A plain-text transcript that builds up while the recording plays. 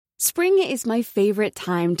Spring is my favorite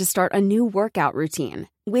time to start a new workout routine.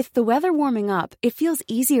 With the weather warming up, it feels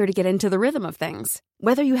easier to get into the rhythm of things.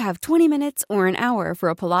 Whether you have 20 minutes or an hour for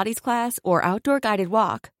a Pilates class or outdoor guided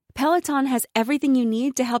walk, Peloton has everything you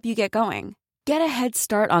need to help you get going. Get a head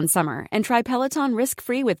start on summer and try Peloton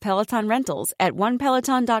risk-free with Peloton Rentals at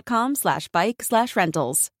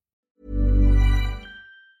onepeloton.com/bike/rentals.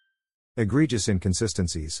 Egregious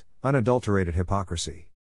inconsistencies, unadulterated hypocrisy.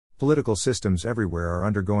 Political systems everywhere are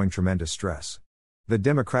undergoing tremendous stress. The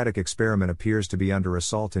democratic experiment appears to be under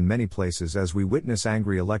assault in many places as we witness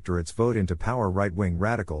angry electorates vote into power right-wing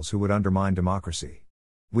radicals who would undermine democracy.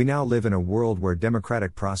 We now live in a world where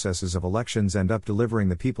democratic processes of elections end up delivering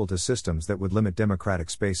the people to systems that would limit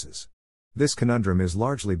democratic spaces. This conundrum is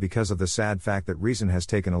largely because of the sad fact that reason has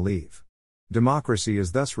taken a leave. Democracy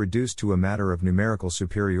is thus reduced to a matter of numerical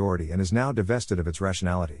superiority and is now divested of its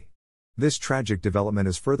rationality. This tragic development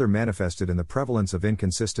is further manifested in the prevalence of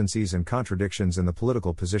inconsistencies and contradictions in the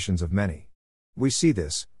political positions of many. We see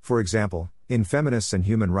this, for example, in feminists and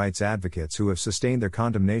human rights advocates who have sustained their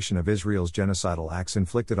condemnation of Israel's genocidal acts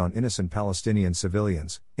inflicted on innocent Palestinian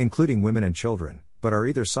civilians, including women and children, but are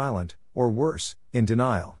either silent, or worse, in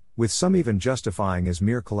denial, with some even justifying as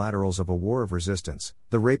mere collaterals of a war of resistance,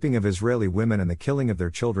 the raping of Israeli women and the killing of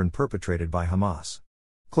their children perpetrated by Hamas.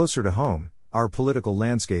 Closer to home, our political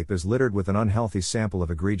landscape is littered with an unhealthy sample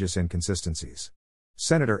of egregious inconsistencies.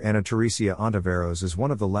 Senator Ana Teresa Ontiveros is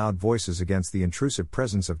one of the loud voices against the intrusive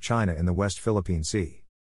presence of China in the West Philippine Sea.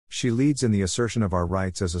 She leads in the assertion of our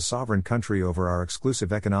rights as a sovereign country over our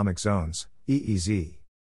exclusive economic zones, EEZ.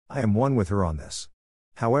 I am one with her on this.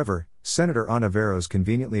 However, Senator Ontiveros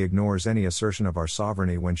conveniently ignores any assertion of our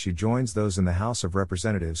sovereignty when she joins those in the House of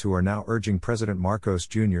Representatives who are now urging President Marcos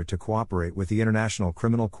Jr. to cooperate with the International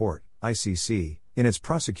Criminal Court, ICC, in its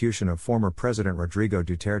prosecution of former President Rodrigo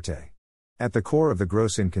Duterte. At the core of the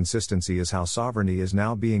gross inconsistency is how sovereignty is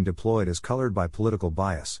now being deployed as colored by political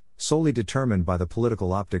bias, solely determined by the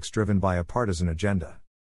political optics driven by a partisan agenda.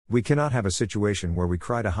 We cannot have a situation where we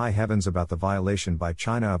cry to high heavens about the violation by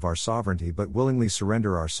China of our sovereignty but willingly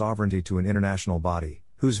surrender our sovereignty to an international body,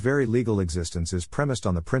 whose very legal existence is premised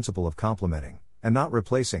on the principle of complementing, and not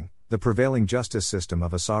replacing, the prevailing justice system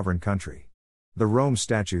of a sovereign country. The Rome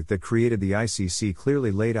Statute that created the ICC clearly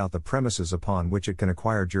laid out the premises upon which it can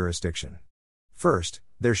acquire jurisdiction. First,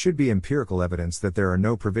 there should be empirical evidence that there are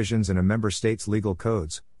no provisions in a member state's legal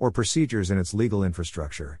codes, or procedures in its legal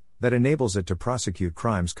infrastructure, that enables it to prosecute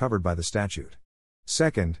crimes covered by the statute.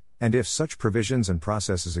 Second, and if such provisions and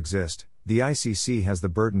processes exist, the ICC has the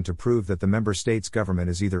burden to prove that the member state's government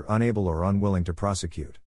is either unable or unwilling to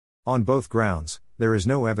prosecute. On both grounds, there is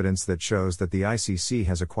no evidence that shows that the ICC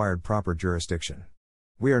has acquired proper jurisdiction.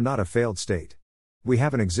 We are not a failed state. We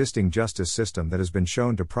have an existing justice system that has been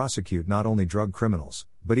shown to prosecute not only drug criminals,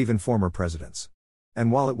 but even former presidents.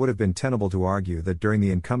 And while it would have been tenable to argue that during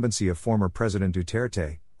the incumbency of former President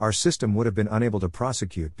Duterte, our system would have been unable to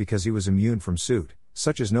prosecute because he was immune from suit,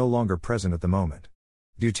 such is no longer present at the moment.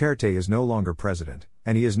 Duterte is no longer president,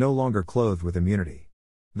 and he is no longer clothed with immunity.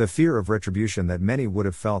 The fear of retribution that many would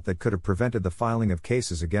have felt that could have prevented the filing of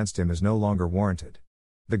cases against him is no longer warranted.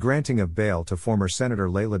 The granting of bail to former Senator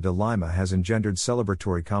Leila de Lima has engendered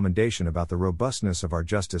celebratory commendation about the robustness of our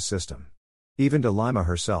justice system. Even de Lima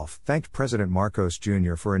herself thanked President Marcos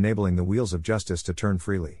Jr. for enabling the wheels of justice to turn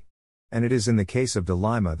freely. And it is in the case of de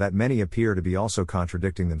Lima that many appear to be also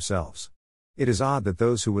contradicting themselves. It is odd that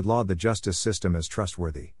those who would laud the justice system as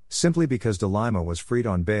trustworthy, simply because de Lima was freed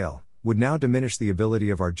on bail, would now diminish the ability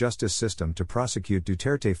of our justice system to prosecute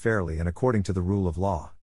Duterte fairly and according to the rule of law.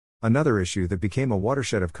 Another issue that became a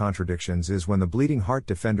watershed of contradictions is when the bleeding heart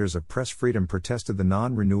defenders of press freedom protested the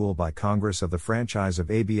non-renewal by Congress of the franchise of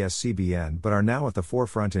ABS-CBN but are now at the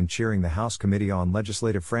forefront in cheering the House Committee on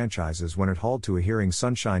Legislative Franchises when it hauled to a hearing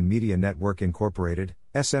Sunshine Media Network Incorporated,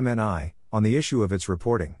 SMNI, on the issue of its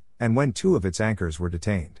reporting, and when two of its anchors were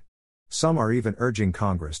detained. Some are even urging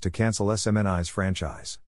Congress to cancel SMNI's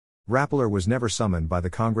franchise. Rappler was never summoned by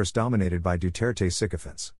the Congress dominated by Duterte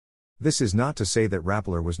sycophants. This is not to say that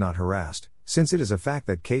Rappler was not harassed, since it is a fact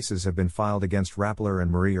that cases have been filed against Rappler and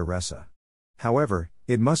Maria Ressa. However,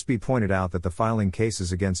 it must be pointed out that the filing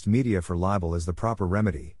cases against media for libel is the proper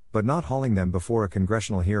remedy, but not hauling them before a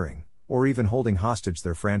congressional hearing, or even holding hostage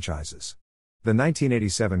their franchises. The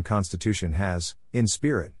 1987 Constitution has, in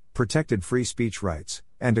spirit, protected free speech rights,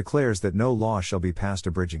 and declares that no law shall be passed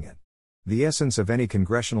abridging it. The essence of any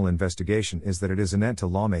congressional investigation is that it is an end to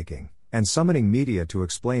lawmaking, and summoning media to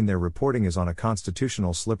explain their reporting is on a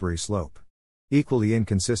constitutional slippery slope. Equally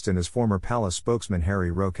inconsistent is former Palace spokesman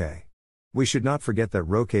Harry Roque. We should not forget that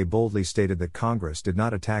Roque boldly stated that Congress did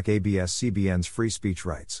not attack ABS-CBN's free speech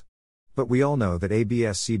rights. But we all know that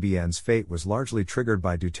ABS-CBN's fate was largely triggered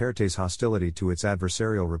by Duterte's hostility to its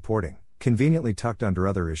adversarial reporting, conveniently tucked under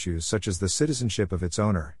other issues such as the citizenship of its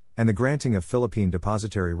owner, and the granting of Philippine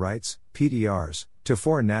depository rights, PDRs, to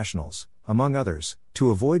foreign nationals, among others,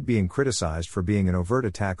 to avoid being criticized for being an overt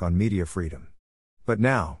attack on media freedom. But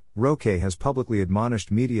now, Roque has publicly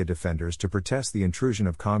admonished media defenders to protest the intrusion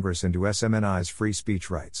of Congress into SMNI's free speech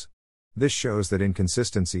rights. This shows that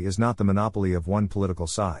inconsistency is not the monopoly of one political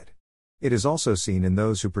side. It is also seen in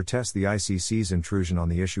those who protest the ICC's intrusion on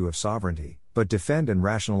the issue of sovereignty, but defend and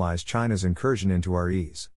rationalize China's incursion into our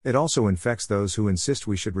EEZ. It also infects those who insist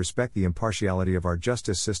we should respect the impartiality of our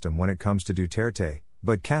justice system when it comes to Duterte,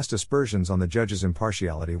 but cast aspersions on the judge's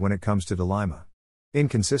impartiality when it comes to De Lima.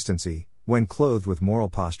 Inconsistency, when clothed with moral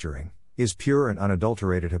posturing, is pure and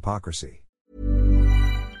unadulterated hypocrisy.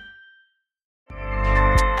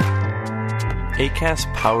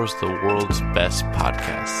 Acast powers the world's best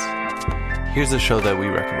podcasts. Here's a show that we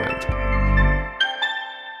recommend.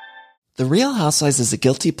 The Real Housewives is a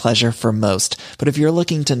guilty pleasure for most, but if you're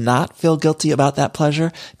looking to not feel guilty about that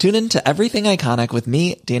pleasure, tune in to Everything Iconic with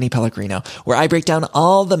me, Danny Pellegrino, where I break down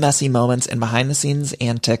all the messy moments and behind-the-scenes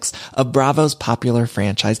antics of Bravo's popular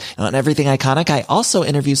franchise. And on Everything Iconic, I also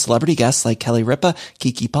interview celebrity guests like Kelly Ripa,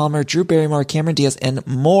 Keke Palmer, Drew Barrymore, Cameron Diaz, and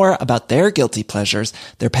more about their guilty pleasures,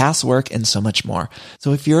 their past work, and so much more.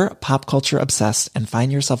 So if you're pop culture obsessed and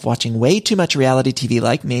find yourself watching way too much reality TV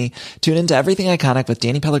like me, tune into Everything Iconic with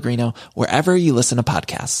Danny Pellegrino, wherever you listen to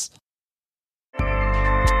podcasts.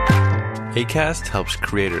 Acast helps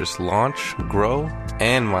creators launch, grow,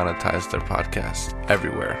 and monetize their podcasts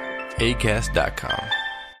everywhere. Acast.com.